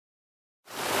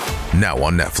Now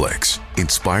on Netflix,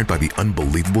 inspired by the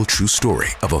unbelievable true story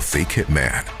of a fake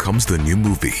hitman, comes the new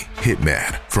movie,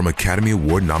 Hitman, from Academy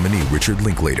Award nominee Richard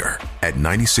Linklater. At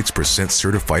 96%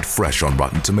 certified fresh on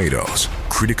Rotten Tomatoes,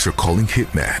 critics are calling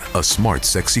Hitman a smart,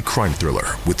 sexy crime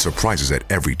thriller with surprises at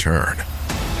every turn.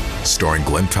 Starring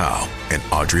Glenn Powell and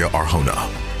Adria Arjona,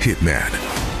 Hitman.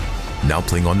 Now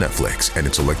playing on Netflix and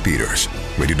in select theaters.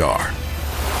 Rated R.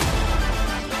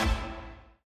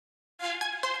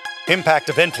 Impact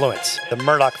of Influence, the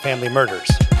Murdaugh family murders.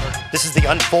 This is the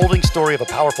unfolding story of a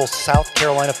powerful South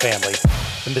Carolina family,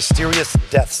 the mysterious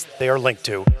deaths they are linked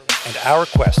to, and our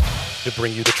quest to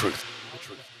bring you the truth.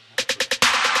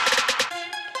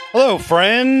 Hello,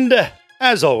 friend.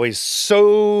 As always,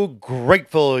 so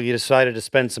grateful you decided to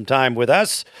spend some time with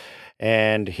us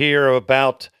and hear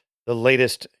about the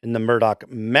latest in the Murdaugh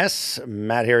mess.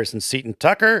 Matt Harris and Seton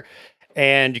Tucker.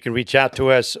 And you can reach out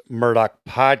to us, Murdaugh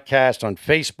Podcast on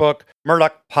Facebook,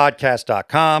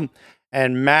 murdaughpodcast.com,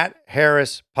 and Matt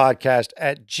Harris Podcast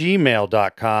at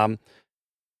gmail.com.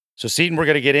 So, Seton, we're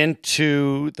going to get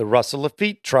into the Russell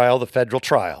Lafitte trial, the federal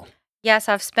trial. Yes,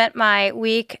 I've spent my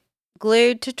week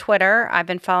glued to Twitter. I've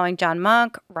been following John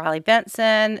Monk, Riley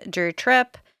Benson, Drew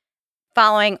Tripp,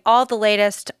 following all the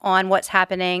latest on what's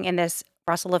happening in this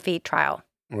Russell Lafitte trial.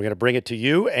 We're going to bring it to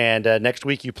you. And next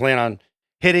week, you plan on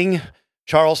hitting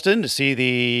Charleston to see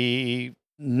the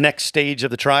next stage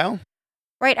of the trial?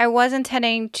 Right. I was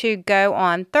intending to go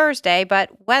on Thursday,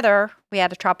 but we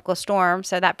had a tropical storm,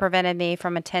 so that prevented me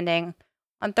from attending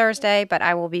on Thursday, but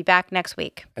I will be back next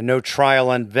week. And no trial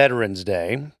on Veterans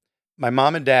Day. My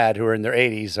mom and dad, who are in their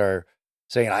 80s, are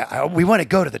saying, we want to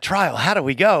go to the trial. How do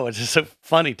we go? It's just so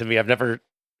funny to me. I've never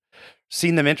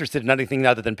seen them interested in anything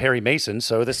other than Perry Mason,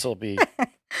 so this will be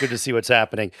good to see what's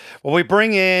happening. Well, we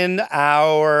bring in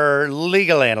our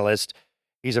legal analyst.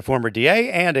 He's a former DA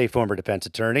and a former defense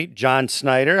attorney, John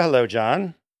Snyder. Hello,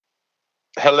 John.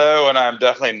 Hello, and I'm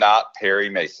definitely not Perry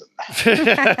Mason.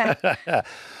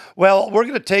 Well, we're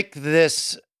going to take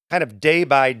this kind of day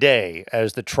by day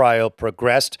as the trial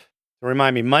progressed.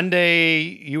 Remind me, Monday,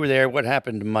 you were there. What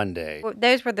happened Monday?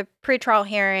 Those were the pretrial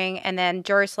hearing, and then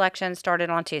jury selection started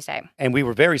on Tuesday. And we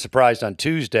were very surprised on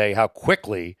Tuesday how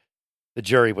quickly the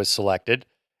jury was selected.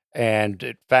 And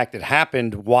in fact, it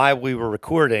happened while we were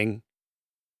recording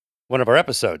one of our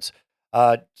episodes.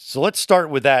 So let's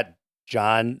start with that,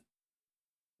 John.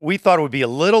 We thought it would be a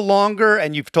little longer,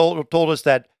 and you've told us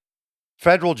that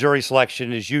federal jury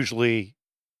selection is usually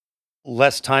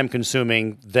less time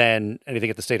consuming than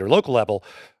anything at the state or local level.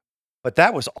 But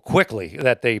that was quickly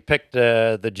that they picked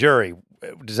the jury.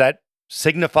 Does that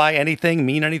signify anything,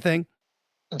 mean anything?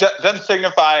 Doesn't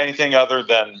signify anything other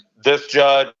than this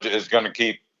judge is going to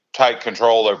keep tight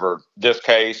control over this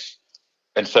case.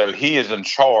 And so he is in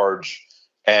charge,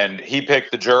 and he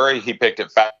picked the jury. He picked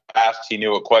it fast. He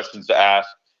knew what questions to ask.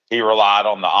 He relied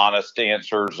on the honest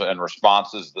answers and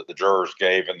responses that the jurors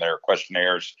gave in their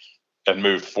questionnaires and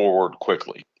moved forward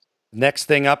quickly. Next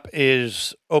thing up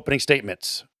is opening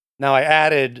statements. Now, I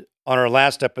added on our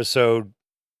last episode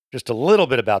just a little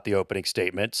bit about the opening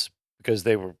statements because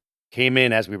they came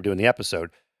in as we were doing the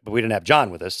episode, but we didn't have John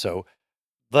with us. So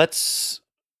let's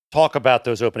talk about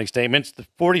those opening statements. The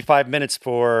 45 minutes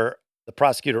for the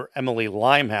prosecutor, Emily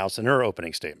Limehouse, in her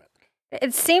opening statement.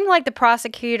 It seemed like the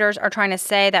prosecutors are trying to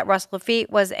say that Russell Lafitte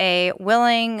was a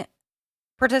willing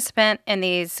participant in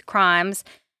these crimes.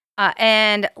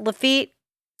 And Lafitte's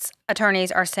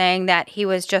attorneys are saying that he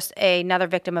was just another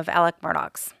victim of Alec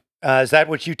Murdaugh's. Is that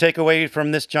what you take away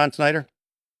from this, John Snyder?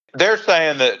 They're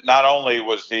saying that not only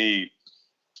was he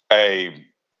a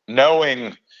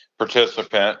knowing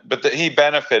participant, but that he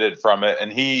benefited from it,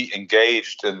 and he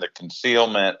engaged in the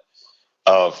concealment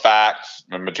of facts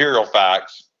and material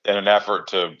facts in an effort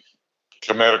to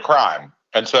commit a crime.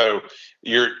 And so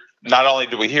not only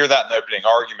do we hear that in the opening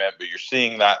argument, but you're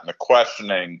seeing that in the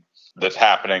questioning that's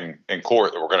happening in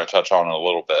court that we're going to touch on in a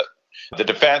little bit. The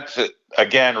defense,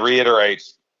 again,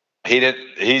 reiterates he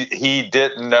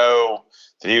didn't know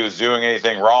that he was doing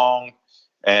anything wrong.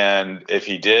 And if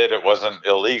he did, it wasn't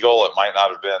illegal. It might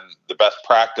not have been the best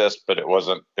practice, but it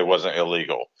wasn't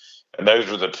illegal. And those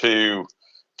are the two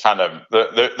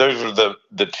those are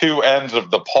the two ends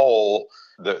of the pole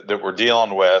that we're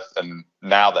dealing with. And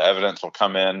now the evidence will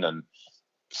come in and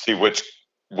see which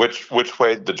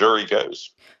way the jury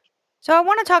goes. So I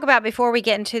want to talk about, before we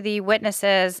get into the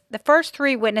witnesses, the first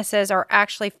three witnesses are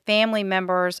actually family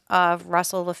members of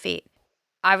Russell Lafitte.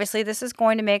 Obviously, this is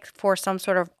going to make for some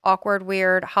sort of awkward,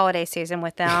 weird holiday season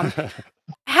with them.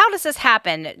 How does this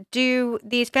happen? Do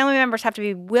these family members have to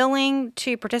be willing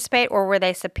to participate, or were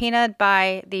they subpoenaed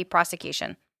by the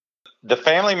prosecution? The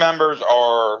family members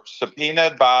are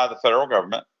subpoenaed by the federal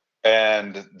government,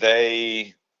 and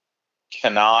they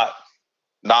cannot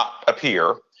not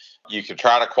appear. You could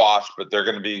try to quash, but they're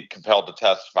going to be compelled to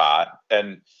testify.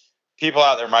 And people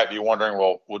out there might be wondering,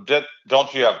 well,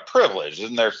 don't you have privilege?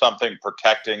 Isn't there something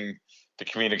protecting the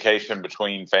communication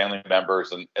between family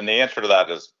members? And the answer to that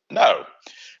is no.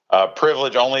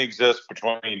 Privilege only exists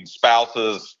between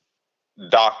spouses,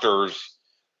 doctors,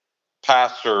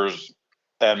 pastors,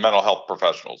 and mental health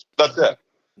professionals. That's it.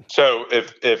 So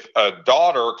if a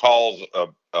daughter calls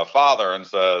a father and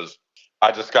says,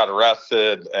 "I just got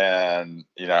arrested, and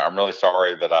I'm really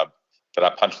sorry that I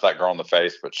punched that girl in the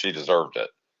face, but she deserved it,"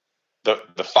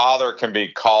 the father can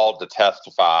be called to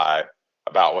testify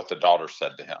about what the daughter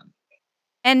said to him.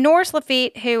 And Norris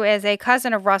Lafitte, who is a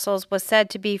cousin of Russell's, was said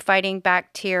to be fighting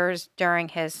back tears during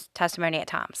his testimony at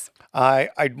times.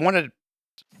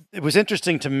 It was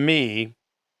interesting to me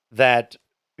that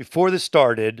before this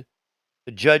started,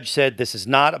 the judge said this is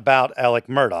not about Alec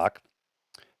Murdaugh,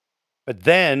 but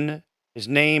then his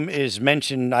name is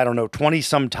mentioned, 20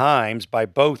 some times by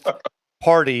both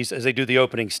parties as they do the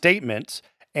opening statements.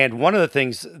 And one of the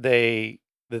things the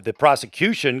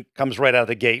prosecution comes right out of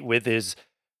the gate with is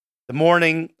the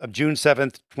morning of June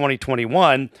 7th,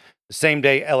 2021, the same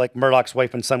day Alec Murdaugh's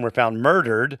wife and son were found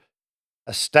murdered,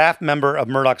 a staff member of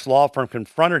Murdaugh's law firm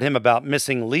confronted him about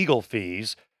missing legal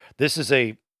fees. This is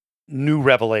a new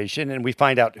revelation, and we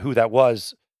find out who that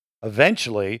was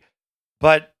eventually.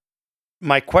 But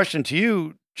my question to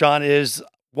you, John, is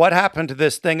what happened to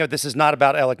this thing of this is not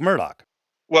about Alec Murdaugh?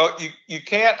 Well, you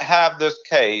can't have this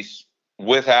case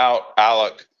without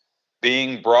Alec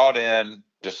being brought in,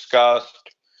 discussed,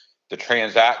 the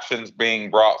transactions being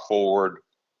brought forward.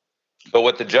 But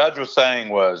what the judge was saying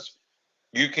was,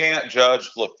 you can't judge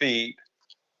Lafitte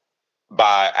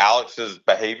by Alex's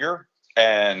behavior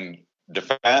and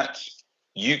defense.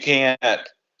 You can't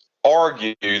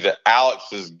argue that Alex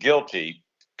is guilty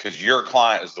because your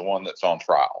client is the one that's on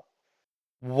trial.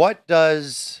 What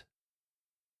does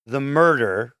the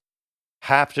murder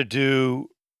have to do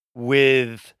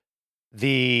with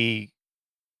the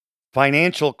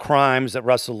financial crimes that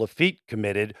Russell Lafitte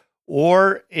committed,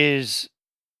 or is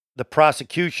the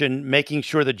prosecution making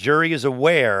sure the jury is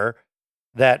aware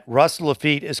that Russell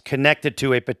Lafitte is connected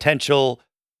to a potential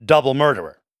double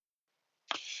murderer?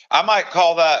 I might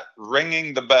call that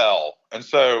ringing the bell. And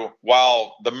so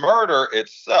while the murder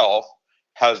itself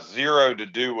has zero to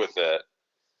do with it,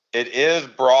 it is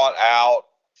brought out.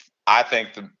 I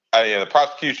think the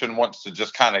prosecution wants to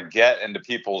just kind of get into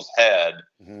people's head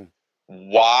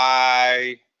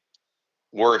why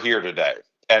we're here today.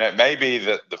 And it may be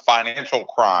that the financial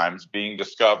crimes being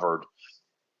discovered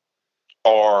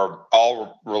are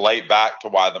all relate back to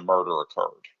why the murder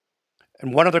occurred.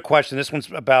 And one other question, this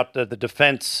one's about the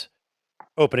defense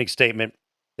opening statement.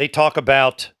 They talk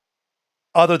about,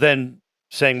 other than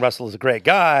saying Russell is a great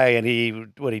guy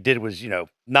and what he did was,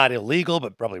 not illegal,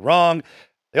 but probably wrong.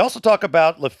 They also talk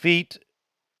about Lafitte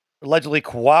allegedly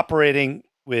cooperating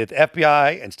with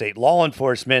FBI and state law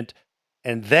enforcement.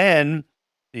 And then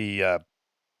the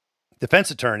defense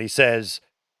attorney says,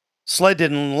 SLED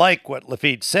didn't like what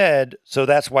Lafitte said, so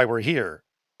that's why we're here.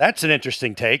 That's an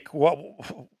interesting take.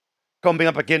 Coming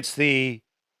up against the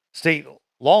state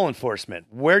law enforcement,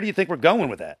 where do you think we're going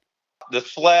with that? The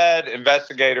SLED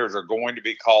investigators are going to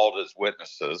be called as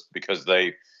witnesses because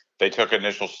they took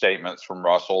initial statements from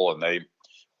Russell, and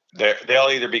they'll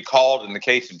either be called in the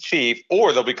case in chief,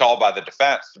 or they'll be called by the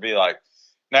defense to be like,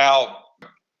 now,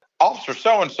 Officer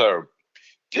so-and-so,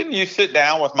 didn't you sit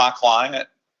down with my client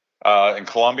in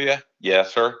Columbia?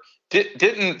 Yes, sir.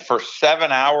 Didn't for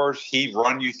 7 hours he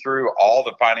run you through all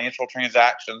the financial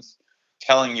transactions,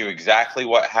 telling you exactly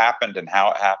what happened and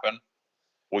how it happened?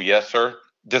 Well, yes, sir.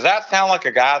 Does that sound like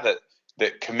a guy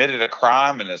that committed a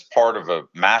crime and is part of a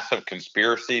massive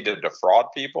conspiracy to defraud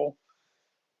people?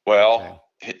 Well,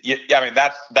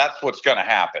 that's what's going to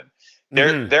happen.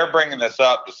 They're bringing this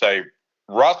up to say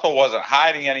Russell wasn't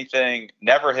hiding anything,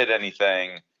 never hid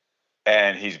anything,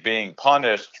 and he's being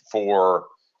punished for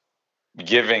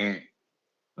giving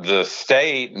the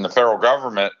state and the federal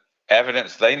government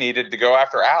evidence they needed to go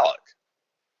after Alec.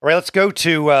 All right, let's go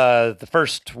to the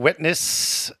first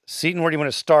witness. Seaton, where do you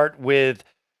want to start with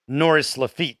Norris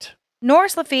Lafitte?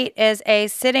 Norris Lafitte is a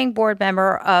sitting board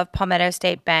member of Palmetto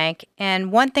State Bank,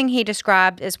 and one thing he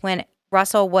described is when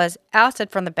Russell was ousted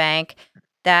from the bank,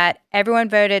 that everyone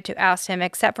voted to oust him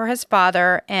except for his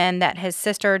father, and that his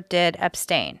sister did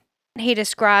abstain. He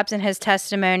describes in his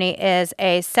testimony is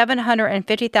a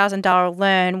 $750,000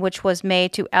 loan, which was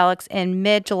made to Alex in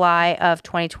mid-July of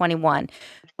 2021,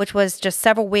 which was just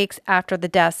several weeks after the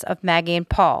deaths of Maggie and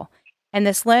Paul. And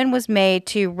this loan was made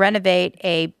to renovate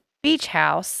a beach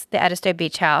house, the Edisto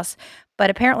Beach House. But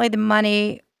apparently the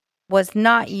money was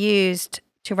not used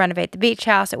to renovate the beach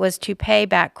house. It was to pay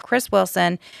back Chris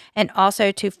Wilson and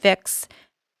also to fix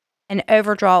an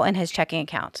overdraw in his checking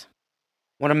account.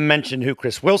 I want to mention who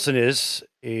Chris Wilson is.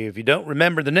 If you don't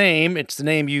remember the name, it's the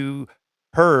name you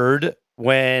heard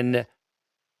when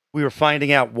we were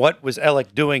finding out what was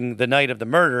Alec doing the night of the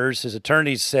murders. His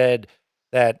attorneys said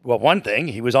that, well, one thing,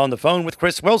 he was on the phone with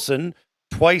Chris Wilson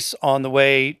twice on the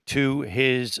way to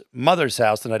his mother's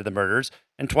house the night of the murders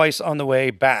and twice on the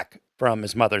way back from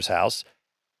his mother's house.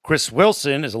 Chris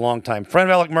Wilson is a longtime friend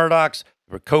of Alec Murdaugh's.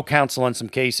 They were co-counsel on some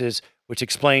cases, which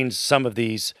explains some of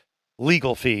these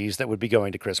legal fees that would be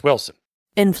going to Chris Wilson.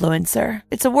 Influencer.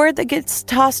 It's a word that gets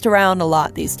tossed around a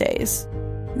lot these days.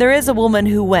 There is a woman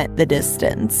who went the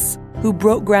distance, who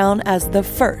broke ground as the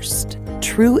first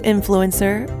true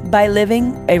influencer by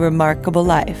living a remarkable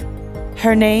life.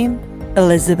 Her name,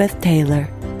 Elizabeth Taylor.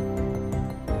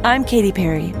 I'm Katy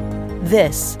Perry.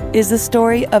 This is the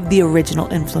story of the original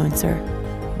influencer.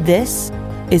 This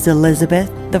is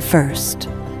Elizabeth the First.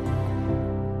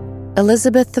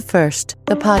 Elizabeth the First,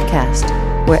 the podcast,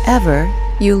 wherever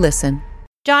you listen.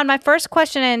 John, my first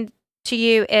question to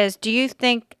you is, do you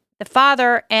think the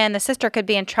father and the sister could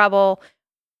be in trouble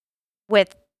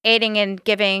with aiding and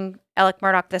giving Alec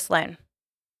Murdaugh this loan?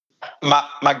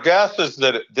 My guess is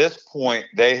that at this point,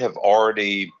 they have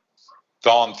already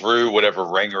gone through whatever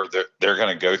ringer they're going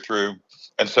to go through.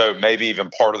 And so maybe even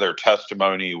part of their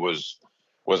testimony was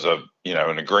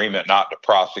an agreement not to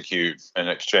prosecute in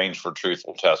exchange for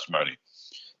truthful testimony.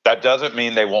 That doesn't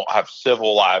mean they won't have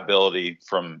civil liability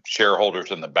from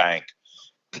shareholders in the bank,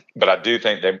 but I do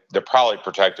think they're probably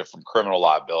protected from criminal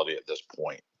liability at this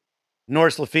point.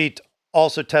 Norris Lafitte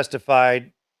also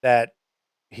testified that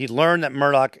he learned that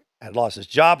Murdaugh had lost his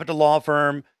job at the law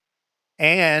firm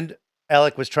and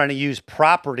Alec was trying to use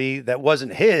property that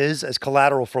wasn't his as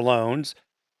collateral for loans,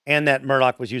 and that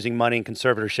Murdaugh was using money in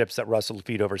conservatorships that Russell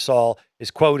Lafitte oversaw. His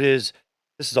quote is,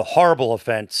 "This is a horrible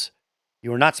offense.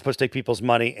 You are not supposed to take people's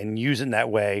money and use it in that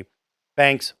way.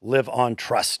 Banks live on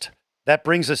trust." That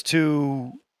brings us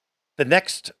to the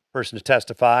next person to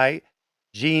testify,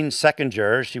 Jean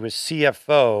Seckinger. She was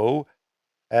CFO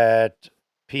at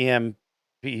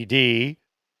PMPED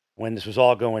when this was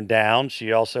all going down.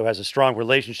 She also has a strong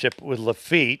relationship with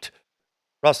Lafitte.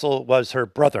 Russell was her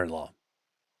brother-in-law.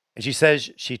 And she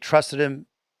says she trusted him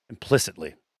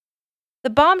implicitly. The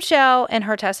bombshell in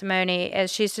her testimony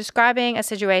is she's describing a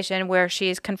situation where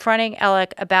she's confronting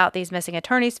Alec about these missing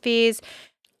attorney's fees.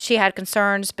 She had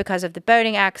concerns because of the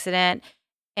boating accident.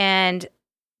 And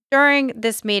during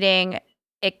this meeting,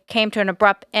 it came to an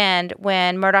abrupt end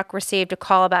when Murdaugh received a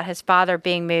call about his father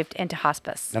being moved into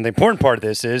hospice. And the important part of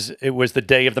this is it was the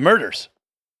day of the murders.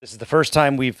 This is the first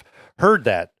time we've heard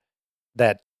that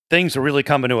things are really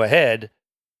coming to a head,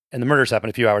 and the murders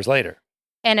happened a few hours later.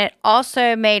 And it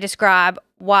also may describe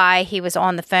why he was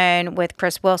on the phone with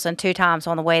Chris Wilson 2 times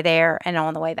on the way there and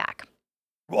on the way back.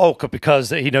 Oh, because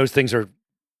he knows things are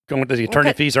going, the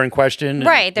attorney fees are in question.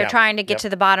 Right. They're trying to get to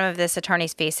the bottom of this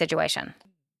attorney's fee situation.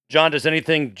 John, does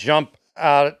anything jump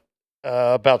out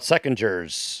about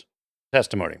Seckinger's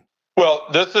testimony? Well,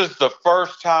 this is the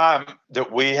first time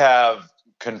that we have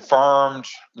confirmed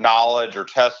knowledge or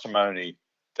testimony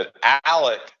that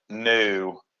Alec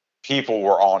knew people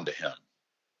were on to him.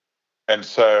 And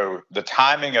so the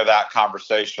timing of that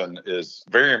conversation is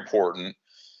very important,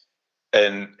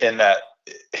 and in that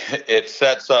it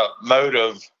sets up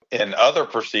motive in other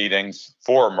proceedings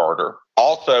for a murder.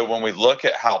 Also, when we look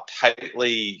at how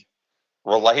tightly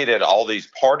related all these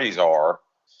parties are,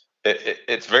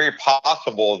 it's very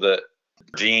possible that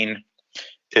Jean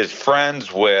is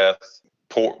friends with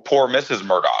poor Mrs.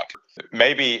 Murdaugh.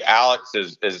 Maybe Alex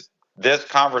is this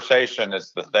conversation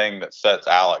is the thing that sets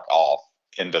Alec off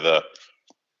into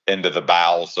the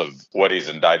bowels of what he's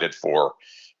indicted for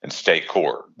in state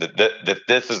court. That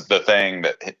this is the thing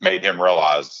that made him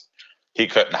realize he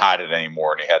couldn't hide it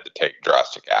anymore and he had to take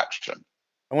drastic action.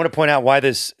 I want to point out why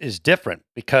this is different,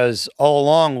 because all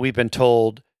along we've been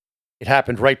told it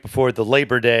happened right before the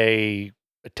Labor Day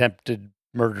attempted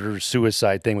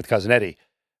murder-suicide thing with Cousin Eddie.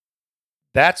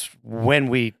 That's when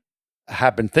we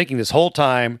have been thinking this whole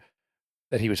time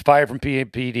that he was fired from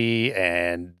PD,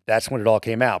 and that's when it all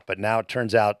came out. But now it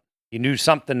turns out he knew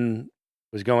something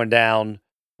was going down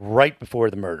right before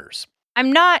the murders.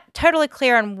 I'm not totally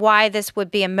clear on why this would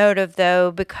be a motive,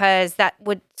 though, because that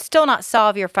would still not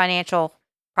solve your financial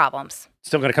problems.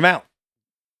 Still going to come out.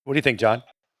 What do you think, John?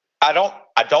 I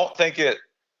don't think it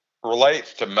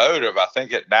relates to motive. I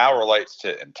think it now relates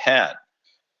to intent.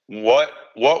 what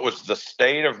was the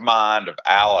state of mind of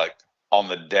Alec on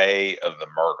the day of the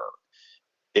murder.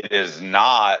 It is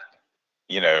not,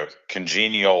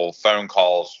 congenial phone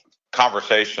calls,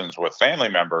 conversations with family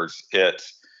members.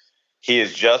 He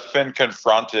has just been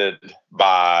confronted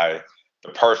by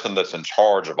the person that's in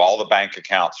charge of all the bank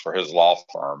accounts for his law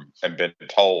firm and been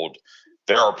told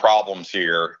there are problems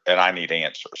here and I need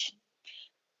answers.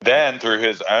 Then, through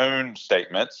his own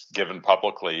statements given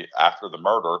publicly after the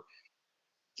murder,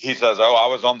 he says, "Oh, I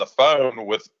was on the phone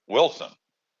with Wilson."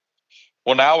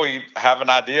 Well, now we have an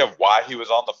idea of why he was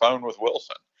on the phone with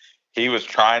Wilson. He was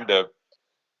trying to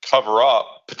cover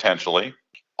up potentially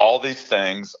all these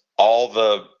things, all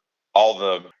the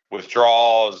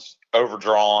withdrawals,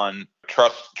 overdrawn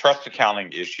trust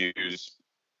accounting issues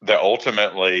that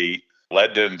ultimately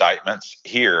led to indictments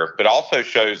here, but also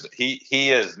shows that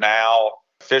he is now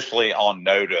officially on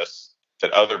notice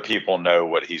that other people know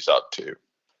what he's up to.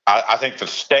 I think the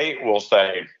state will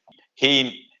say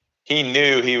he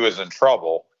knew he was in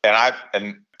trouble,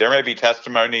 and there may be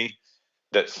testimony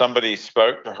that somebody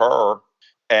spoke to her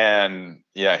and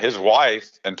his wife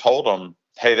and told him,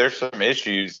 "Hey, there's some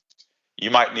issues.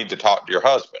 You might need to talk to your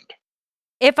husband."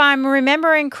 If I'm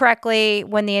remembering correctly,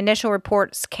 when the initial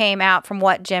reports came out from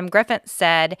what Jim Griffin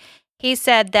said, he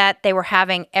said that they were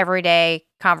having everyday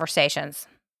conversations.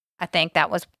 I think that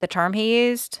was the term he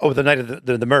used. Oh, the night of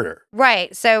the murder.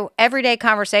 Right. So everyday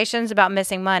conversations about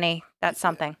missing money, that's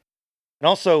something. And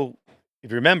also, if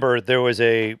you remember, there was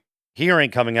a hearing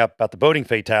coming up about the boating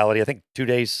fatality, I think 2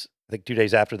 days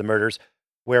after the murders,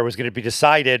 where it was going to be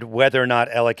decided whether or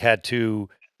not Alec had to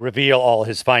reveal all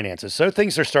his finances. So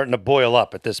things are starting to boil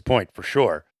up at this point, for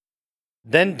sure.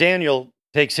 Then Daniel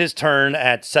takes his turn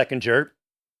at second juror.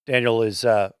 Daniel is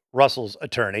Russell's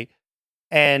attorney.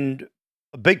 And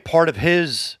a big part of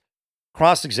his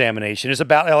cross-examination is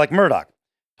about Alec Murdaugh.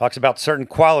 Talks about certain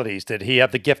qualities, that he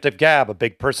have the gift of gab, a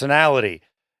big personality,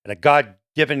 and a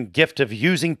God-given gift of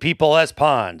using people as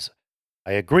pawns.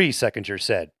 I agree, second juror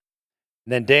said.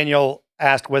 And then Daniel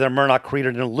asked whether Murdaugh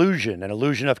created an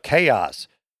illusion of chaos,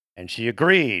 and she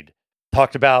agreed.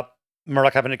 Talked about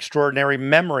Murdaugh having an extraordinary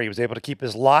memory, was able to keep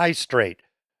his lies straight.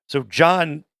 So,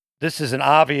 John, this is an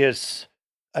obvious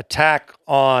attack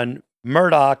on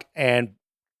Murdaugh and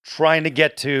trying to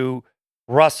get to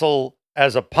Russell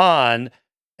as a pawn,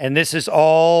 and this is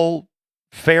all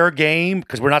fair game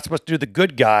because we're not supposed to do the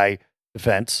good guy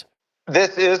defense.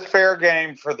 This is fair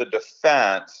game for the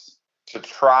defense to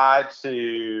try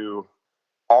to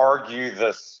argue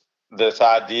this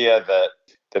idea that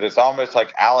it's almost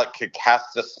like Alec could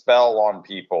cast a spell on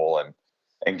people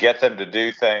and get them to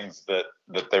do things that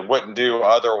they wouldn't do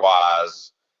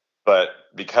otherwise. But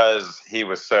because he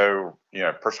was so,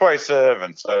 persuasive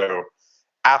and so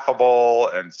affable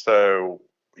and so,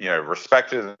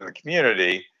 respected in the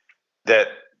community, that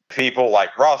people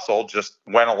like Russell just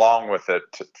went along with it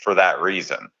for that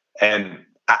reason. And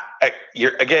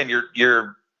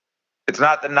it's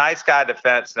not the nice guy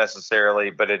defense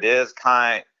necessarily, but it is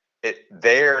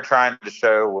they're trying to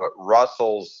show what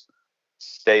Russell's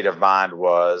state of mind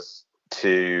was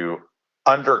to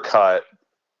undercut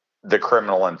the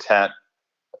criminal intent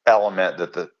element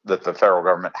that the federal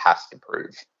government has to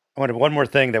prove. I wanted one more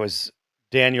thing that was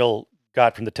Daniel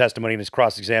got from the testimony in his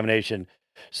cross-examination.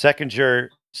 Second juror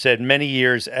said many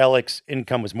years Alec's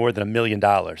income was more than $1 million.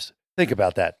 Think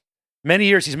about that. Many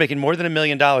years he's making more than $1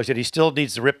 million, yet he still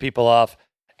needs to rip people off,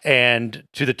 and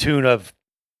to the tune of,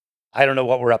 I don't know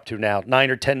what we're up to now, $9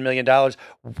 or $10 million.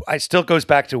 It still goes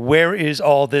back to, where is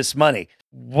all this money?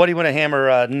 What do you want to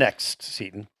hammer next,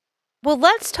 Seaton? Well,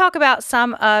 let's talk about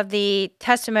some of the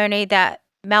testimony that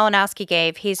Malinowski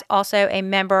gave. He's also a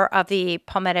member of the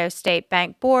Palmetto State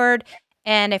Bank Board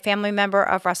and a family member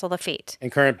of Russell Lafitte.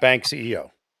 And current bank CEO.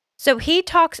 So he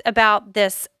talks about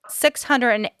this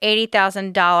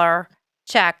 $680,000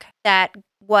 check that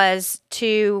was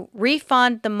to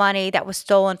refund the money that was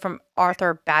stolen from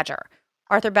Arthur Badger.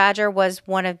 Arthur Badger was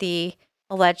one of the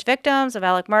alleged victims of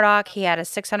Alec Murdaugh. He had a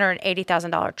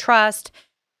 $680,000 trust.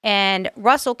 And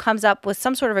Russell comes up with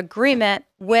some sort of agreement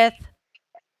with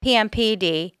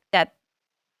PMPD that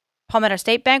Palmetto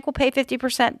State Bank will pay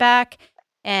 50% back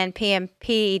and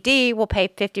PMPD will pay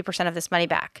 50% of this money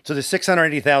back. So the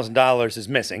 $680,000 is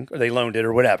missing, or they loaned it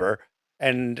or whatever.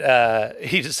 And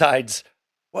he decides,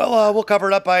 well, we'll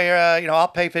cover it up by, I'll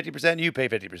pay 50%, you pay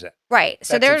 50%. Right.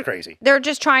 So seems crazy. They're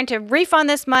just trying to refund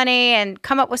this money and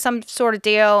come up with some sort of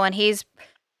deal. And he's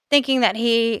thinking that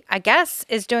he, I guess,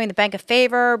 is doing the bank a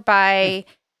favor by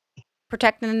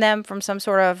protecting them from some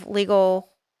sort of legal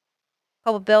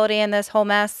culpability in this whole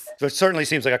mess. So it certainly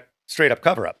seems like a straight up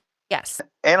cover up. Yes.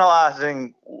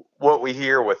 Analyzing what we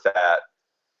hear with that,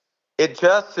 it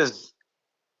just is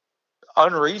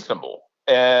unreasonable.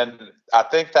 And I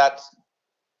think that's,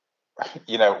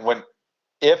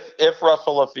 if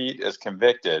Russell Lafitte is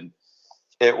convicted,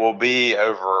 it will be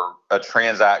over a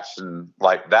transaction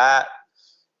like that.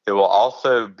 It will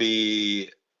also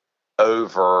be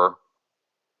over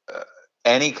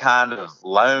any kind of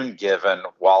loan given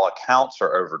while accounts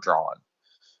are overdrawn.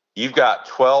 You've got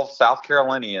 12 South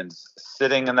Carolinians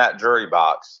sitting in that jury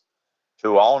box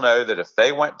who all know that if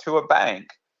they went to a bank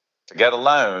to get a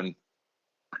loan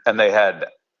and they had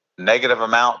negative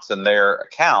amounts in their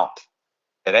account,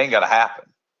 it ain't going to happen.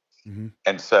 Mm-hmm.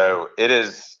 And so it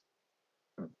is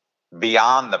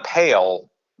beyond the pale,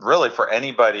 really, for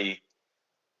anybody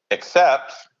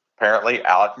except apparently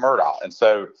Alec Murdaugh. And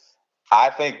so I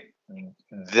think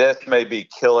this may be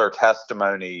killer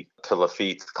testimony to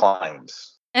Lafitte's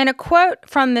claims. In a quote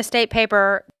from the state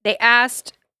paper, they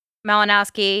asked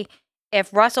Malinowski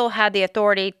if Russell had the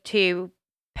authority to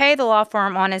pay the law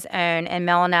firm on his own, and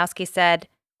Malinowski said,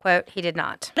 quote, he did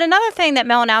not. But another thing that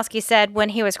Malinowski said when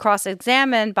he was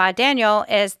cross-examined by Daniel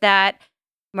is that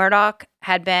Murdaugh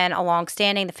had been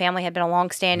the family had been a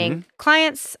longstanding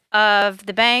clients of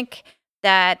the bank,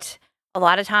 that a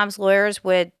lot of times lawyers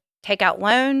would take out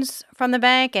loans from the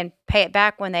bank and pay it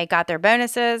back when they got their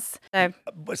bonuses. So,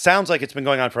 it sounds like it's been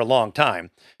going on for a long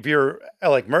time. If you're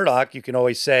Alec Murdaugh, you can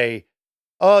always say,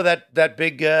 oh, that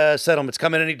big settlement's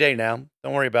coming any day now.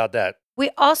 Don't worry about that.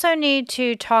 We also need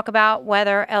to talk about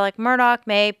whether Alec Murdaugh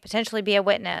may potentially be a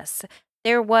witness.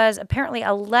 There was apparently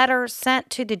a letter sent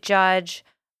to the judge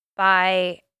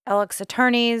by Alec's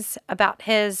attorneys about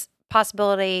his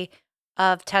possibility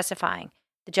of testifying.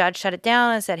 The judge shut it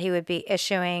down and said he would be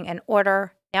issuing an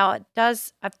order. Now,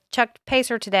 I've checked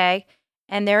Pacer today,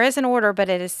 and there is an order, but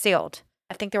it is sealed.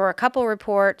 I think there were a couple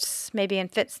reports, maybe in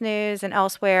Fitz News and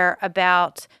elsewhere,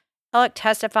 about Alec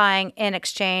testifying in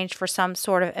exchange for some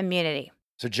sort of immunity.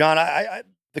 So, John,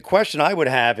 the question I would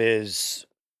have is,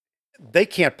 they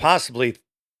can't possibly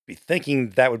be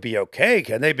thinking that would be okay.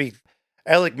 Can they be?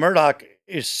 Alec Murdaugh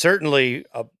is certainly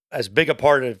as big a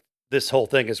part of this whole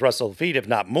thing as Russell Lafitte, if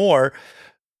not more.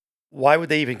 Why would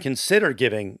they even consider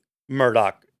giving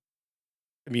Murdaugh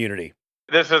immunity?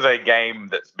 This is a game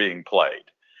that's being played.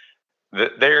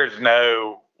 There's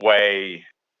no way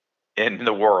in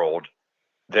the world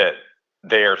that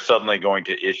they are suddenly going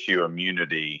to issue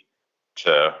immunity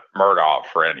to Murdaugh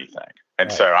for anything. And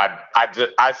Right. so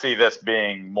I see this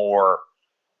being more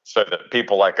so that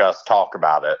people like us talk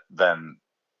about it than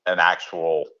an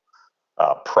actual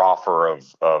proffer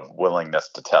of willingness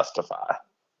to testify.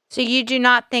 So you do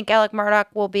not think Alec Murdaugh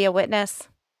will be a witness?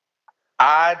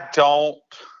 I don't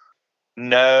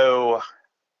know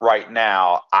right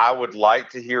now. I would like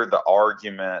to hear the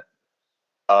argument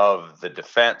of the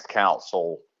defense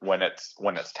counsel when it's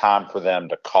time for them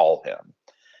to call him.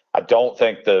 I don't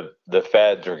think the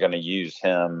feds are going to use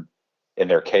him in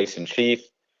their case in chief,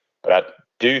 but I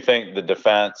do think the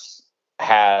defense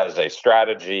has a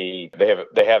strategy. They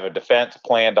have a defense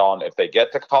planned on if they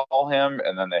get to call him,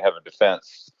 and then they have a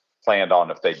defense planned on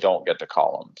if they don't get to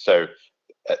call him. So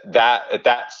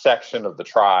that section of the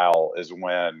trial is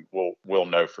when we'll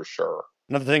know for sure.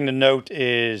 Another thing to note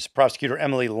is prosecutor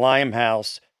Emily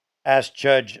Limehouse asked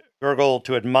Judge Gergel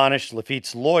to admonish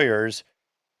Lafitte's lawyers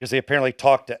because they apparently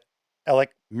talked to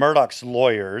Alec Murdaugh's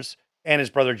lawyers and his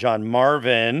brother John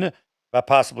Marvin about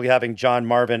possibly having John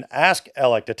Marvin ask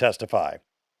Alec to testify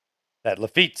that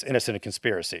Lafitte's innocent of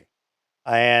conspiracy.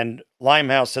 And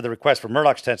Limehouse said the request for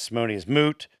Murdaugh's testimony is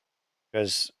moot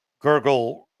because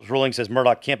Gergel's ruling says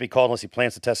Murdaugh can't be called unless he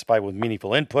plans to testify with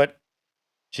meaningful input.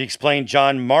 She explained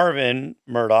John Marvin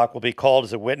Murdaugh will be called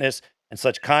as a witness and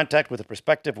such contact with a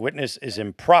prospective witness is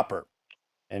improper.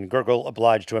 And Gergel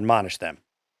obliged to admonish them.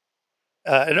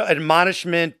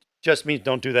 Admonishment just means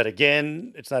don't do that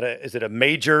again. Is it a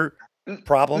major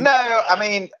problem? No, I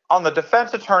mean, on the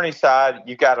defense attorney side,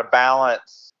 you got to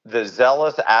balance the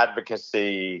zealous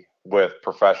advocacy with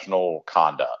professional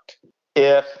conduct.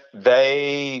 If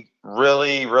they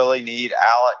really, really need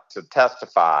Alec to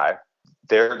testify,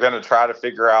 they're going to try to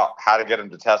figure out how to get him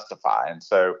to testify. And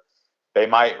so they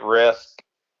might risk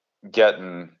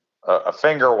getting a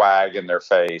finger wag in their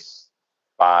face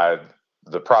by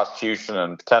the prosecution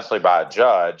and potentially by a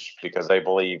judge because they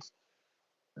believe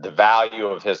the value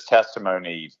of his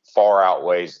testimony far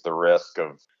outweighs the risk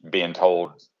of being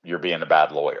told you're being a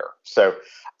bad lawyer. So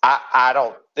I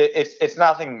don't, it's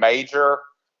nothing major.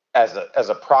 As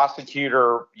a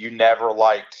prosecutor, you never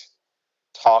liked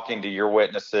talking to your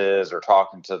witnesses or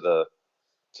talking to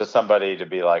somebody to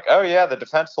be like, oh yeah, the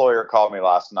defense lawyer called me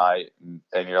last night,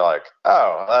 and you're like,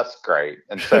 oh, that's great.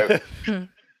 And so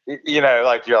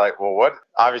like you're like, well, what?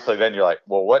 Obviously, then you're like,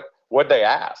 well, what'd they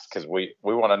ask? Because we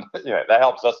want to, that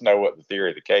helps us know what the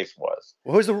theory of the case was.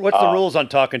 Well, what's the rules on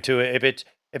talking to it? If it's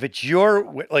if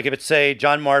it's say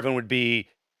John Marvin would be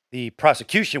the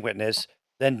prosecution witness,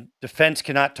 then defense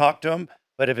cannot talk to him.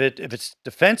 But if it's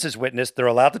defense's witness, they're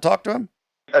allowed to talk to him.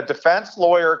 A defense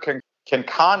lawyer can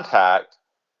contact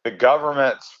the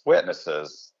government's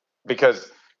witnesses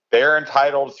because they're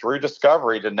entitled through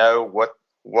discovery to know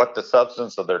what the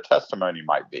substance of their testimony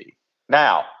might be.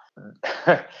 Now,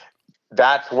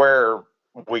 that's where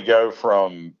we go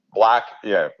from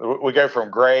we go from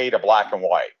gray to black and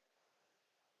white.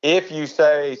 If you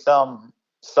say some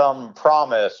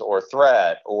promise or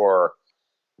threat, or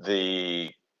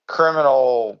the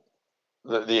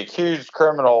accused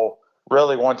criminal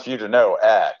really wants you to know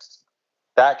X,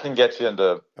 that can get you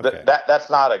into that's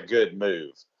not a good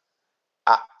move.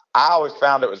 I always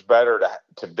found it was better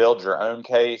to build your own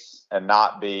case and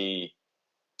not be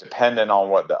dependent on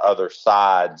what the other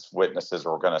side's witnesses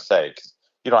were going to say, because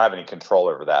you don't have any control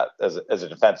over that as a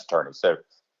defense attorney. So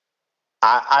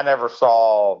I never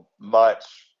saw much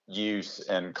use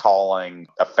in calling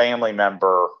a family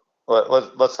member.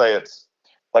 Let's say it's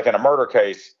like in a murder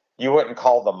case, you wouldn't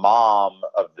call the mom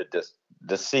of the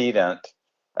decedent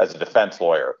as a defense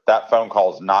lawyer. That phone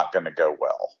call is not going to go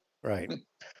well. Right.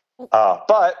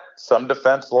 But some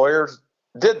defense lawyers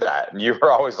did that. And you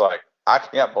were always like, I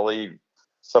can't believe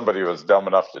somebody was dumb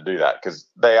enough to do that, because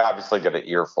they obviously get an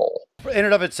earful. In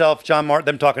and of itself,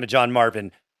 them talking to John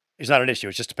Marvin is not an issue.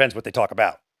 It just depends what they talk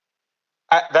about.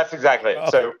 That's exactly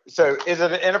it. Okay. So is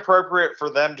it inappropriate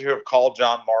for them to have called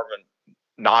John Marvin?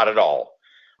 Not at all.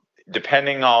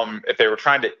 Depending on if they were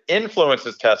trying to influence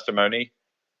his testimony,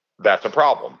 that's a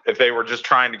problem. If they were just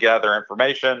trying to gather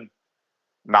information,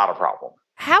 not a problem.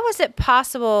 How is it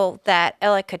possible that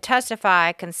Alec could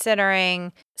testify,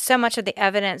 considering so much of the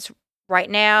evidence right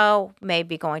now may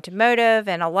be going to motive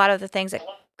and a lot of the things that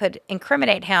could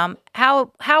incriminate him?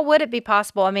 How would it be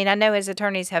possible? I mean, I know his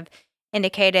attorneys have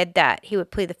indicated that he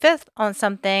would plead the fifth on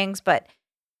some things, but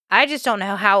I just don't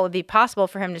know how it would be possible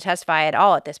for him to testify at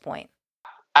all at this point.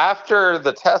 After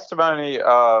the testimony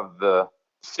of the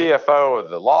CFO of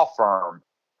the law firm,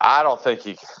 I don't think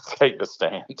he can take the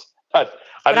stand. I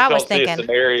just don't see a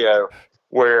scenario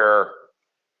where,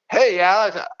 hey,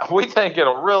 Alex, we think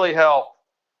it'll really help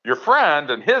your friend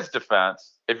and his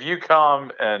defense if you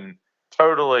come and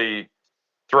totally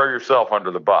throw yourself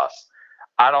under the bus.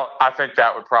 I think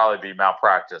that would probably be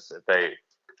malpractice if they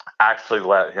actually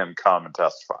let him come and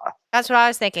testify. That's what I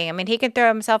was thinking. I mean, he can throw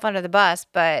himself under the bus,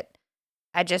 but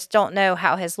I just don't know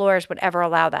how his lawyers would ever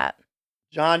allow that.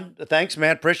 John, thanks,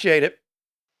 man. Appreciate it.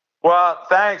 Well,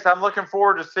 thanks. I'm looking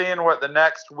forward to seeing what the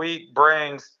next week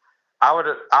brings. I would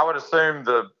assume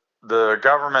the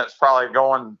government's probably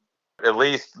going at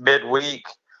least midweek,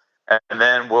 and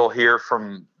then we'll hear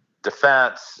from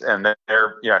defense, and then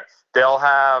they'll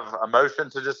have a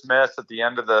motion to dismiss at the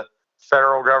end of the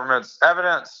federal government's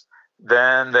evidence.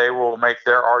 Then they will make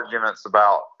their arguments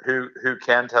about who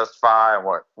can testify and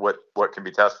what can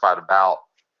be testified about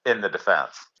in the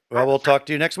defense. Well, we'll talk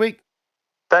to you next week.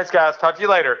 Thanks, guys. Talk to you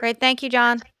later. Great. Thank you,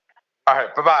 John. All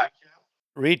right. Bye-bye.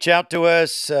 Reach out to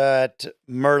us at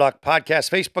Murdoch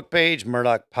Podcast Facebook page,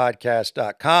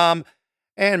 murdochpodcast.com,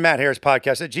 and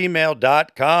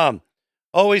mattharrispodcast@gmail.com.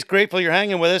 Always grateful you're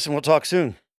hanging with us, and we'll talk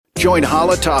soon. Join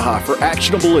Hala Taha for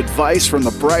actionable advice from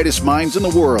the brightest minds in the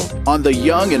world on the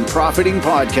Young and Profiting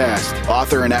Podcast.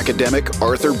 Author and academic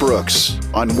Arthur Brooks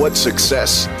on what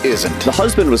success isn't. The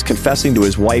husband was confessing to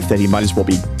his wife that he might as well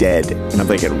be dead. And I'm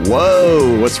thinking,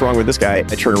 whoa, what's wrong with this guy? I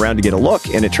turn around to get a look,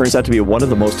 and it turns out to be one of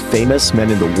the most famous men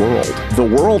in the world. The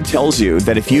world tells you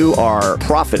that if you are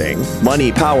profiting,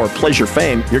 money, power, pleasure,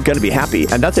 fame, you're going to be happy.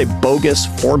 And that's a bogus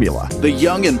formula. The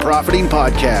Young and Profiting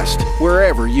Podcast,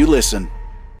 wherever you listen.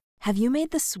 Have you made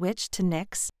the switch to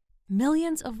Knix?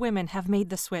 Millions of women have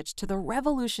made the switch to the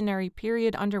revolutionary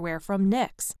period underwear from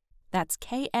Knix. That's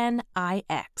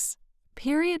Knix.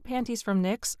 Period panties from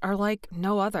Knix are like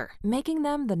no other, making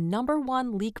them the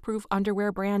 #1 leak-proof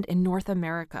underwear brand in North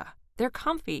America. They're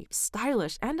comfy,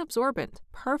 stylish, and absorbent,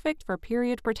 perfect for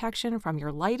period protection from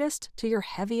your lightest to your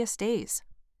heaviest days.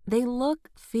 They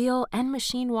look, feel, and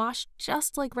machine wash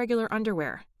just like regular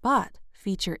underwear, but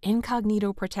feature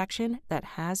incognito protection that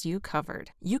has you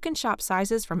covered. You can shop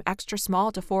sizes from extra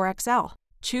small to 4XL.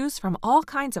 Choose from all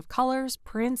kinds of colors,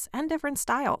 prints, and different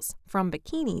styles, from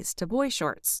bikinis to boy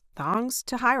shorts, thongs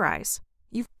to high-rise.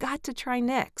 You've got to try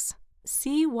Knix.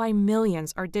 See why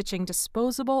millions are ditching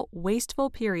disposable, wasteful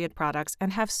period products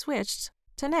and have switched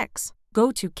to Knix.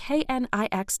 Go to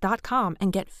knix.com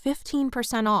and get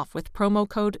 15% off with promo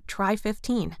code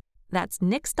TRY15. That's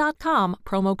Knix.com,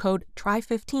 promo code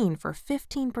TRY15 for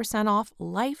 15% off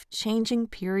life-changing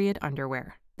period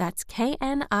underwear. That's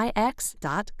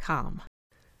KNIX.com.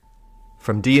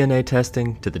 From DNA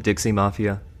testing to the Dixie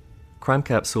Mafia, Crime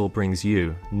Capsule brings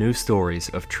you new stories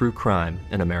of true crime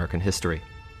in American history.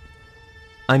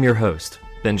 I'm your host,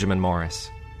 Benjamin Morris.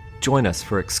 Join us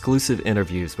for exclusive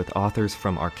interviews with authors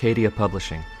from Arcadia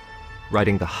Publishing,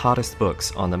 writing the hottest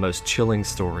books on the most chilling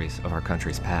stories of our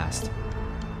country's past.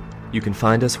 You can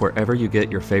find us wherever you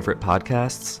get your favorite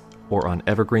podcasts or on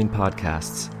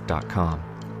evergreenpodcasts.com.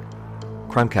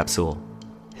 Crime Capsule.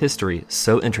 History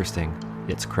so interesting,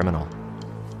 it's criminal.